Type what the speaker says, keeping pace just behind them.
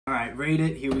right, rate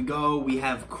it. Here we go. We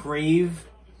have Krave,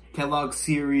 Kellogg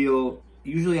cereal.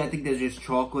 Usually I think there's just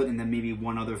chocolate and then maybe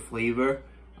one other flavor.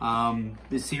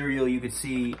 The cereal, you could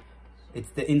see,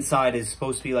 the inside is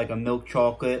supposed to be like a milk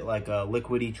chocolate, like a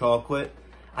liquidy chocolate.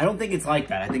 I don't think it's like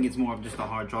that. I think it's more of just a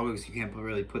hard chocolate because you can't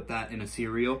really put that in a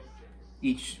cereal.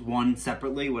 Each one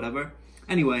separately, whatever.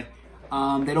 Anyway,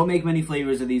 they don't make many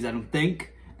flavors of these, I don't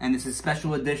think. And this is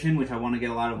special edition, which I want to get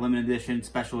a lot of limited edition,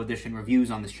 special edition reviews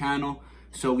on this channel.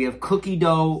 So we have cookie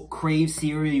dough Krave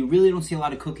cereal. You really don't see a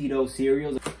lot of cookie dough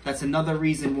cereals. That's another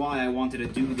reason why I wanted to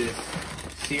do this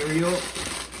cereal.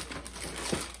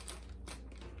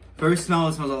 First smell,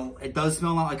 it does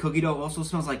smell a lot like cookie dough. It also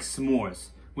smells like s'mores,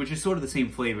 which is sort of the same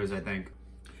flavors, I think.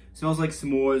 It smells like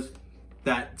s'mores.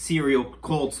 That cereal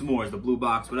called s'mores, the blue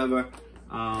box, whatever.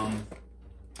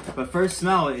 But first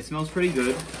smell, it smells pretty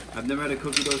good. I've never had a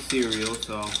cookie dough cereal,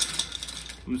 so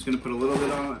I'm just gonna put a little bit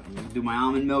on it, do my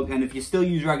almond milk. And if you still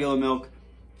use regular milk,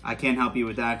 I can't help you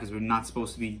with that because we're not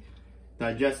supposed to be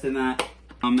digesting that.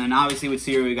 And obviously with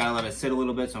cereal, you gotta let it sit a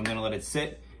little bit, so I'm gonna let it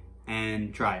sit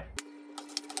and try it.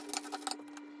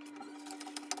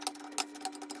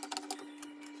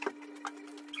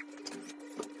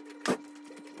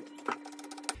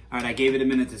 All right, I gave it a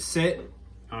minute to sit.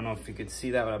 I don't know if you could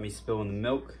see that without me spilling the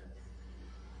milk.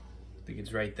 I think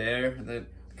it's right there, the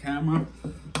camera.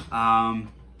 I'm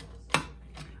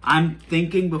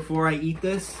thinking before I eat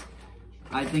this,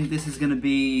 I think this is gonna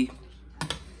be,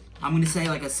 I'm gonna say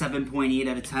like a 7.8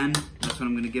 out of 10. That's what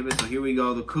I'm gonna give it. So here we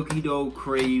go, the Cookie Dough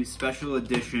Krave Special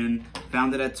Edition.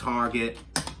 Found it at Target.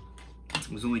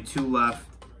 There's only 2 left.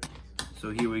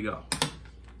 So here we go.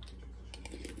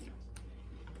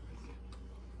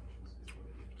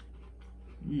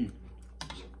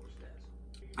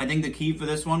 I think the key for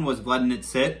this one was letting it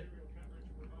sit.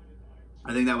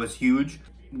 I think that was huge.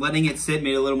 Letting it sit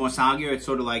made it a little more soggier. It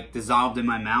sort of like dissolved in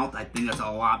my mouth. I think that's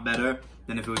a lot better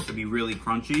than if it was to be really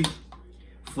crunchy.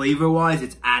 Flavor-wise,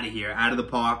 it's out of here, out of the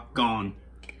park, gone.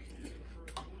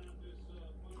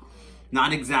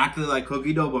 Not exactly like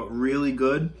cookie dough, but really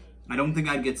good. I don't think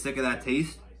I'd get sick of that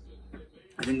taste.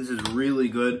 I think this is really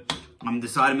good. I'm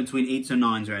deciding between 8s and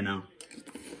 9s right now.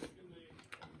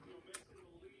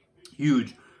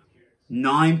 Huge.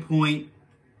 9 point.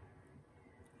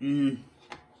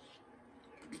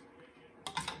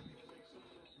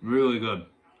 Really good.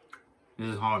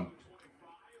 This is hard.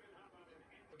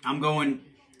 I'm going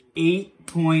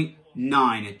 8.9.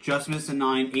 It just missed a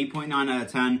 9. 8.9 out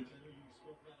of 10.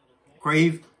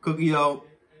 Krave cookie dough.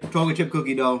 Chocolate chip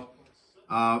cookie dough.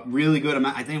 Really good.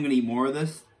 I think I'm going to eat more of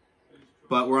this.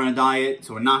 But we're on a diet,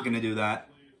 so we're not going to do that.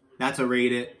 That's a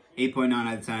rate it. 8.9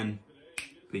 out of 10.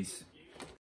 Peace.